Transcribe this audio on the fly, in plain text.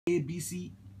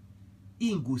ABC,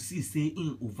 in go see say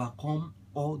in overcome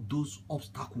all those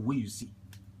obstacles where you see.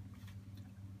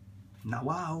 Now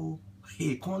wow,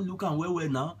 hey, can't look and where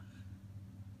now.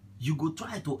 You go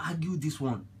try to argue this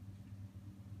one.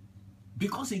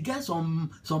 Because he gets some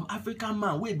African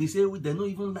man where they say they don't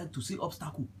even like to see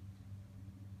obstacle.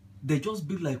 They just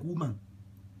be like woman.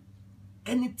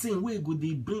 Anything where go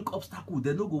they bring obstacle,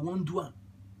 they no go one do am.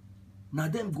 Now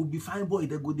them go be fine boy,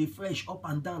 they go they fresh up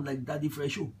and down like Daddy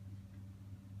Fresh show.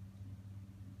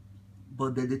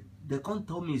 But they can't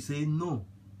tell me say no.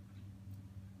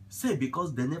 Say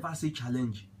because they never see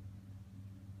challenge.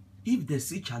 If they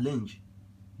see challenge,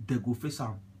 they go face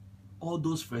am. All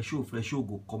those fresh show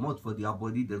go come out for their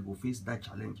body, they go face that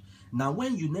challenge. Now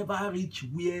when you never reach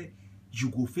where you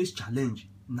go face challenge,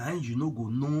 now you no go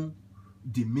know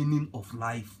the meaning of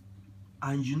life.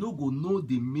 And you no go know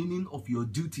the meaning of your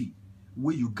duty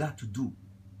where you got to do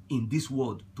in this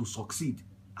world to succeed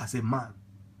as a man.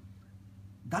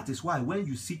 That is why when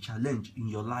you see challenge in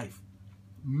your life,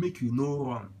 make you no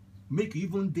run. Make you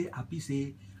even dey happy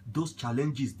say those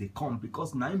challenges they come,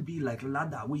 because now be like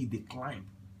ladder where they climb,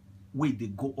 where they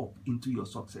go up into your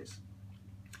success.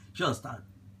 You understand?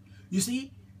 You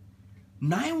see,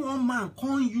 now one man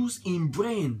can't use in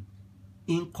brain,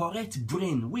 in correct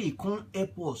brain, where he can't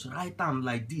help us write them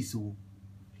like this. Oh.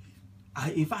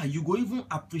 In fact, you go even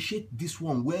appreciate this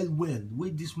one well, where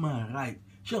this man write.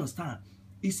 You understand?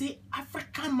 He say,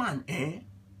 African man,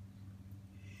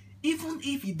 even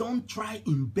if he don't try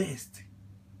in best,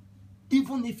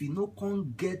 even if he no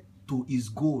can't get to his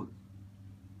goal,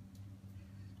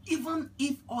 even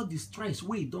if all the stress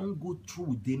where he don't go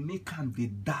through, they make him they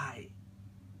die.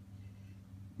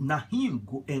 Now him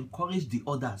go encourage the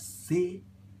others, say,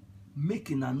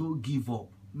 making a no give up,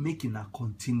 making a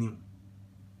continue.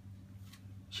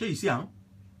 Sure, you see, huh?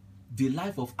 The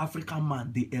life of African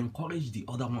man, they encourage the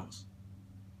other ones.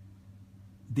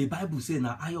 The Bible say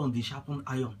na iron they sharpen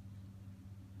iron.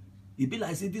 It be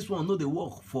like say this one no they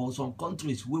work for some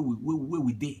countries where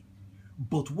we dey.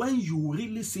 But when you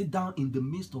really sit down in the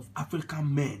midst of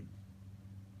African men,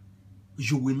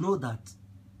 you will know that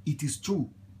it is true.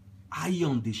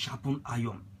 Iron they sharpen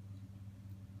iron.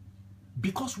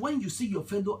 Because when you see your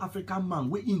fellow African man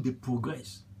where in the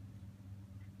progress,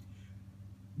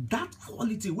 that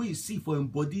quality where you see for him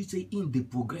body say in the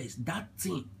progress, that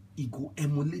thing it go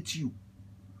emulate you.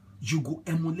 You go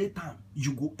emulate him,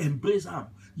 you go embrace him,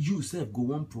 you self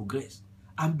go on progress.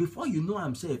 And before you know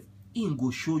himself, he go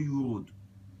show you road.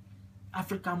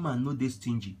 African man no dey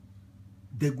stingy.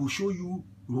 They go show you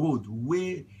road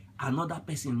where another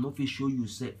person no fit show you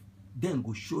self. Then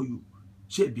go show you.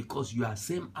 Say because you are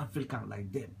same African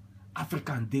like them.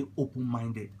 African they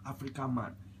open-minded. African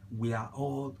man, we are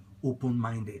all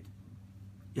open-minded.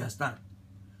 You understand?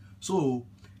 So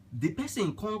the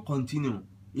person can't continue.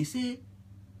 He say,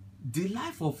 the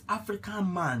life of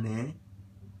African man,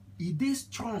 it is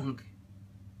strong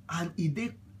and it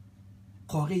is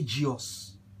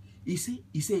courageous. He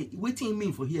say, what do you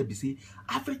mean for here? Be say,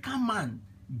 African man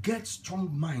get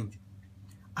strong mind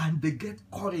and they get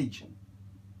courage.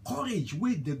 Courage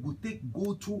where they go take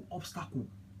go through obstacle,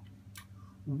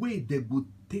 where they go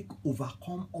take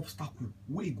overcome obstacle,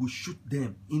 where go shoot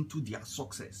them into their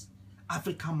success.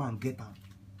 African man get them.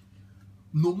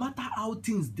 No matter how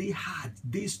things they hard,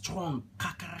 they strong,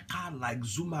 kakaraka like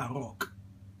Zuma rock.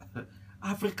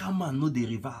 African man no they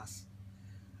reverse.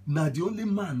 Now the only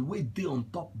man where they on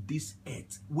top this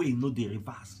earth, where no they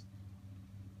reverse.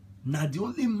 Now the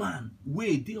only man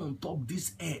where they on top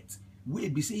this earth, where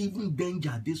be say even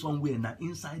danger this one way, now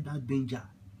inside that danger,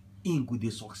 in could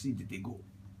they succeed they go.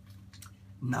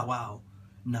 Now wow,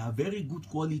 now very good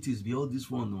qualities be all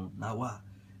this one. No, now wow,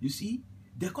 you see,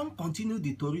 they can't continue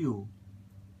the story.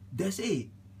 They say,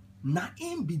 na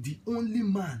him be the only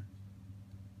man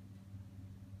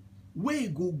where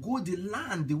go the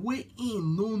land the way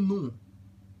in no.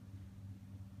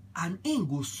 And him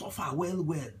go suffer well.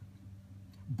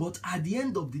 But at the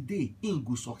end of the day, him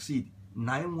go succeed.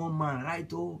 Now one man right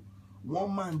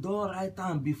one man don't write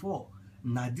time before.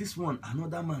 Now this one,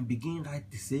 another man begin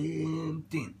write the same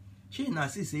thing. She now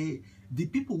say the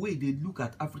people where they look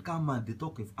at African man, they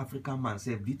talk of African man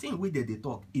self. The thing where they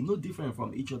talk is no different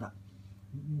from each other.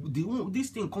 This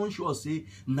thing conscious say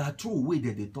na true way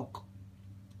that they talk.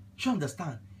 You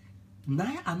understand?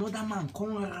 Now another man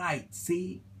come write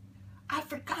say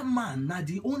African man na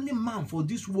the only man for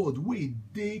this world where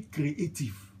they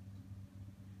creative.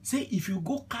 Say if you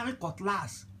go carry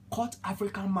cutlass, cut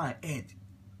African man head,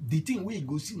 the thing where you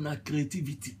go see na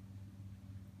creativity.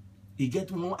 He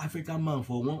get one African man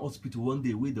for one hospital one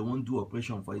day where they won't do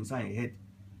operation for inside his head.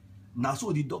 Now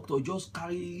so the doctor just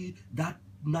carry that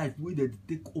knife wey they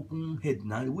take open head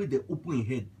now, wey they open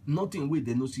head, nothing wey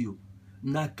they no see you.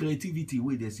 Na creativity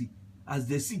wey they see. As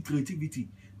they see creativity,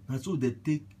 and so they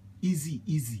take easy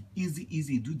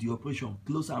do the operation,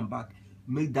 close and back,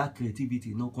 make that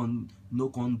creativity no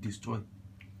con destroy.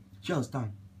 You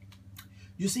understand?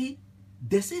 You see,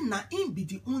 they say na him be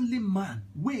the only man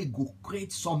wey go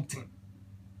create something.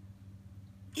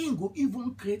 Him go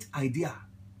even create idea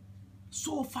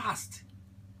so fast,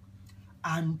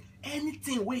 and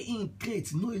anything wey him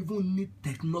create no even need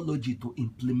technology to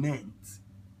implement.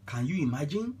 Can you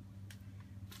imagine?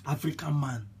 African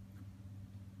man,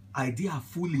 idea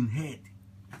full in head,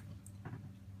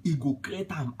 he go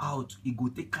create am out, he go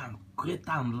take am, create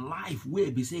am life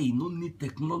where be say he no need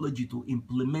technology to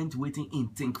implement wetin him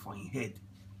think for him head.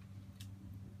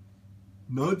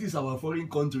 Now this our foreign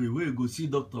country where you go see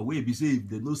doctor where be say if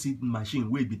they no see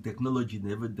machine where be technology,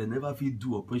 they never fit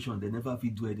do operation, they never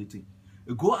fit do anything.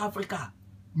 Go Africa,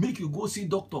 make you go see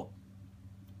doctor.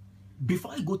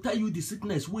 Before he go tell you the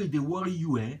sickness where they worry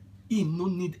you, he no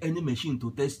need any machine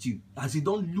to test you. As he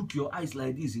don't look your eyes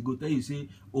like this, he go tell you say,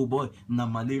 oh boy, na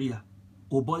malaria,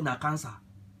 oh boy, na cancer.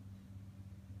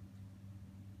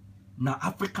 Na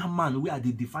African man where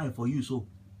they define for you. So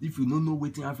if you don't know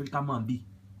what an African man be,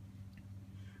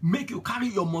 make you carry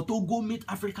your motor, go meet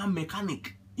African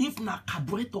mechanic. If na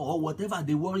carburetor or whatever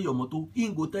they worry your motor, he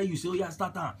go tell you say, oh yeah,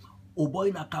 start on. Oh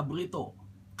boy, na carburetor.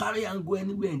 Carry and go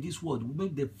anywhere in this world. We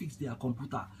make them fix their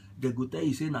computer. They go tell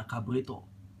you say na carburetor.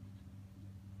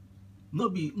 No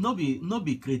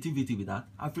be creativity with that.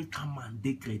 African man,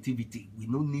 they creativity. We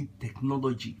don't need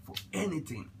technology for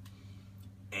anything.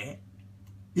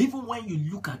 Even when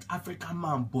you look at African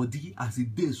man body as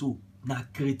it is, so na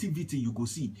creativity you go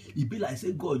see. It be like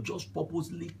say God just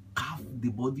purposely carved the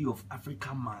body of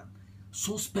African man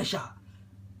so special.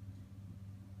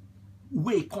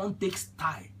 Where he can't take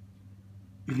style,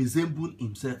 resemble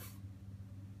himself.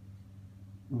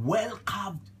 Well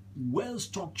carved, well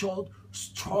structured,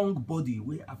 strong body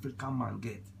where African man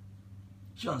get.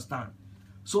 You understand?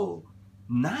 So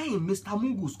now Mr.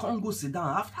 Mugus can't go sit down.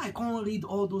 After I can't read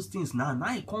all those things now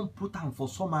I can't put them for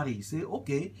summary. Say,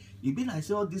 okay, it be like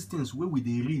say all these things where we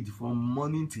they read from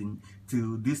morning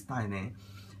till this time.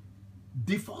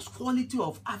 The first quality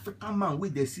of African man where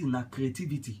they see na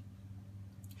creativity.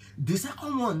 The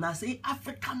second one, now say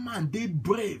African man, they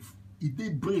brave. They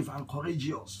brave and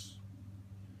courageous.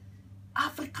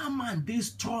 African man, they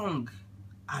strong.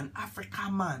 And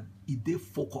African man, they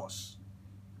focus.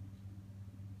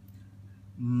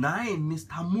 Now,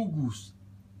 Mr. Mugus,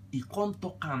 he come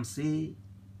talk and say,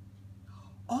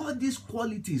 all these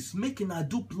qualities, making a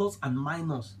do plus and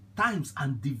minus, times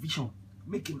and division,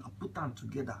 making a put them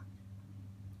together.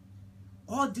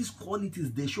 All these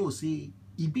qualities, they show, say,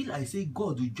 it be like say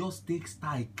God will just take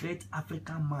style, create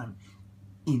African man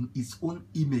in his own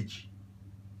image.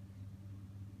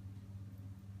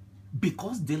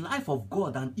 Because the life of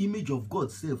God and image of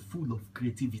God say full of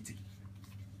creativity.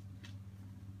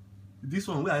 This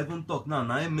one where I even talk now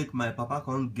I make my papa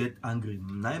can't get angry.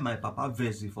 Now my papa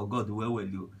verse for God well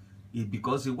you.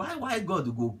 Because why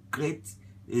God go create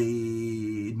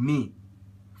me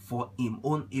for him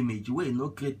own image? Where no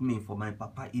create me for my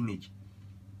papa image.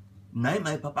 Now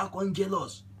my papa can't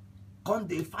jealous. Can't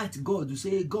they fight God to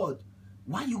say, God,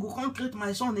 why you go can't create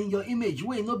my son in your image?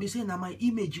 Where no be saying na my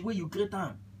image where you create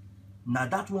him. Now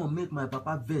that one make my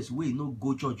papa verse where no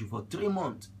go church for 3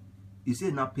 months. He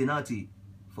said na penalty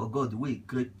for God where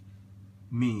create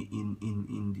me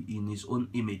in his own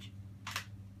image.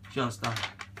 You understand?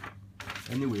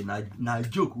 Anyway, now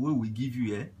joke where we give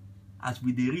you as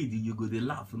we they read, you go they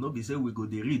laugh. No be say we go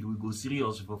they read, we go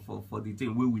serious for the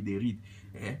thing where we they read.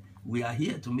 We are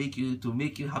here to make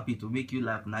you happy, to make you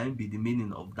laugh. Now be the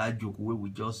meaning of that joke where we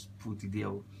just put it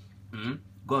there.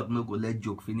 God no go let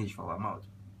joke finish for our mouth.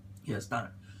 You understand?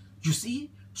 You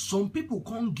see, some people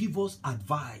can't give us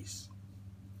advice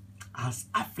as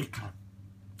African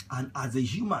and as a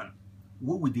human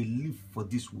where would they live for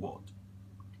this world.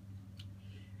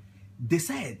 They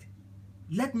said,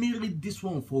 let me read this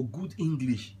one for good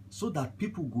English so that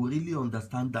people go really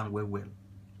understand them well.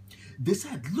 They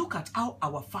said, look at how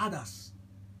our fathers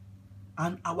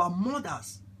and our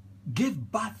mothers gave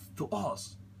birth to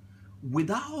us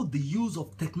without the use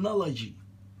of technology.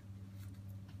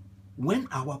 When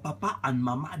our papa and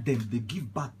mama them they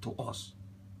give birth to us,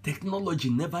 technology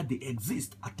never they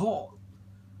exist at all,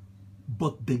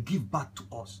 but they give birth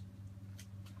to us.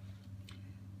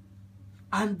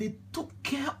 And they took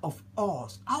care of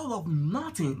us out of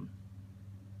nothing.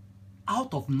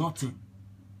 Out of nothing.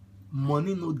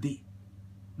 Money no day.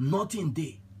 Nothing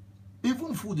day.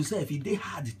 Even food itself, they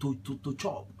hard to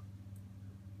chop.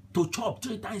 to chop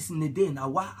 3 times in a day now.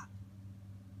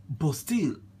 But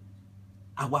still,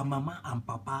 our mama and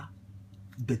papa,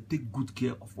 they take good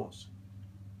care of us.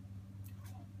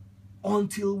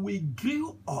 Until we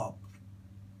grew up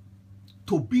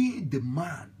to be the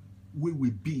man we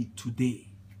will be today.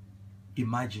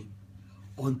 Imagine.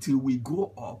 Until we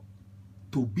grow up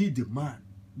to be the man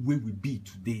we will be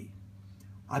today.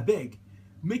 I beg,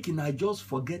 making I just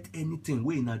forget anything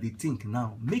where they think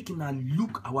now. Making I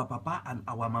look our papa and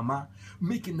our mama.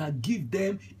 Making I give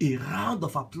them a round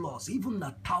of applause. Even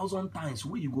 1,000 times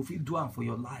where you go feel do am for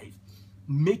your life.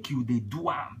 Make you they do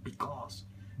am because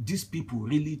these people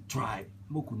really try.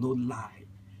 Moku no lie.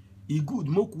 It good.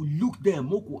 Moku look them.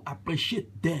 Moku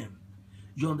appreciate them.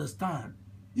 You understand?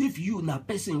 If you na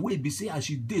person wey be say as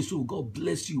you dey so God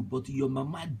bless you, but your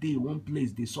mama dey one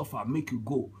place they suffer, make you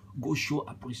go show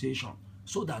appreciation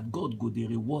so that God go dey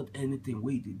reward anything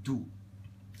wey they do.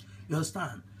 You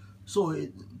understand? So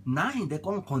now they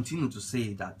can continue to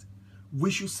say that we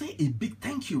should say a big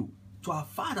thank you to our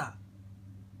father,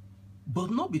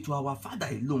 but not be to our father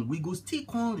alone. We go still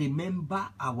can remember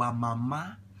our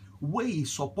mama wey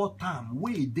support them,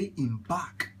 wey they in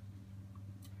back.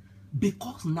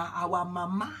 Because now our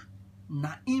mama,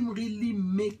 now him really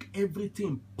make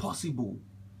everything possible.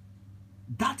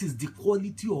 That is the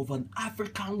quality of an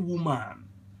African woman.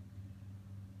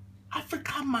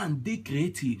 African man, they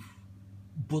creative.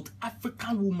 But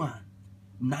African woman,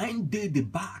 9 day the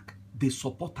back, they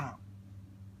support her.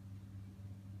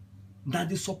 Now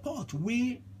the support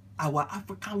we our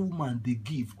African woman, they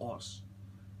give us.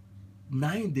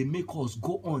 9 they make us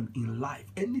go on in life.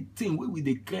 Anything we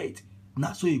they create,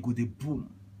 now so you go the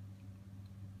boom.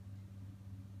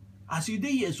 As you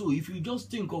dey here, so if you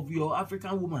just think of your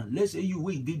African woman, let's say you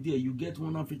wait did there, you get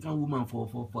one African woman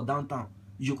for downtown,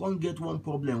 you can't get one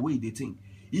problem where they think.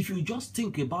 If you just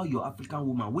think about your African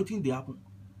woman, waiting they happen,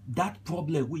 that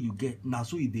problem where you get now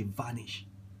so they vanish.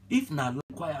 If now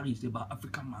inquiries about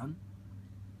African man,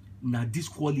 now these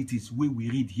qualities where we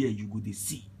read here, you go to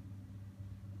see.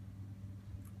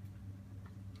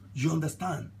 You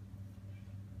understand?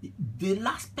 The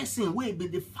last person will be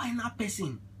the final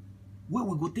person where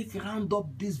we go take round up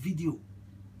this video.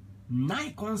 Now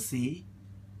I can say,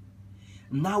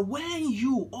 now when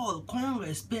you all can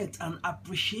respect and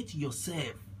appreciate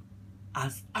yourself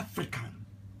as African,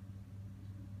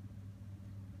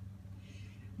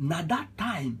 now that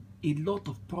time a lot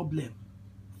of problem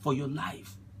for your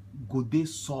life go they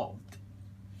solved.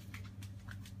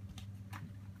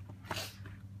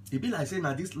 It be like saying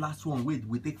now this last one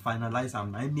we take finalize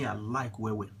and I may like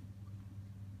where.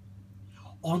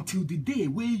 Until the day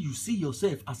where you see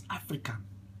yourself as African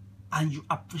and you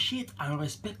appreciate and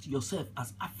respect yourself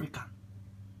as African,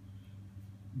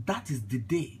 that is the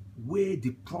day where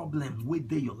the problem where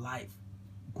they your life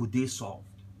go they solved.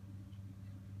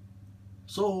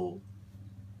 So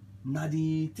now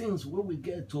the things where we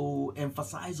get to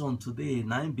emphasize on today,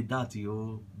 now be that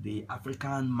the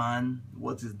African man,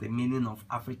 what is the meaning of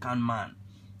African man?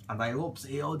 And I hope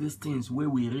say all these things where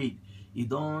we read, it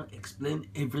don't explain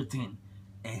everything.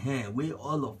 Where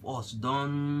all of us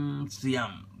don't see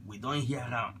them, we don't hear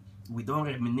them, we don't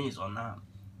reminisce on them,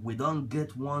 we don't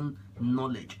get one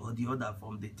knowledge or the other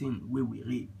from the thing where we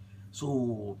read.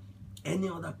 So any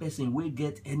other person will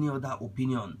get any other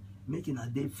opinion, making a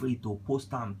day free to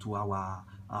post them to our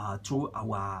through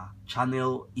our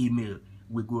channel email.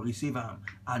 We go receive them,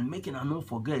 and making a not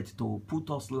forget to put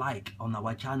us like on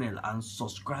our channel and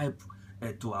subscribe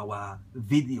to our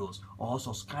videos or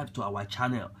subscribe to our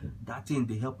channel. That thing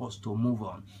they help us to move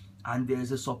on. And there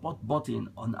is a support button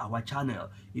on our channel.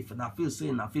 If I feel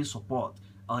saying I feel support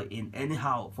in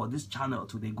anyhow for this channel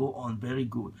to they go on very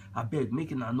good, I beg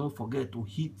making a not forget to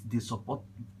hit the support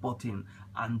button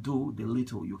and do the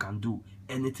little you can do.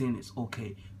 Anything is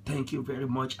okay. Thank you very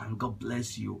much and God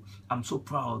bless you. I'm so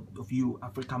proud of you,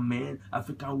 African men,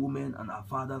 African women, and our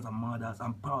fathers and mothers.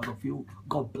 I'm proud of you.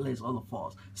 God bless all of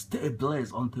us. Stay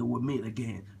blessed until we meet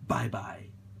again. Bye bye.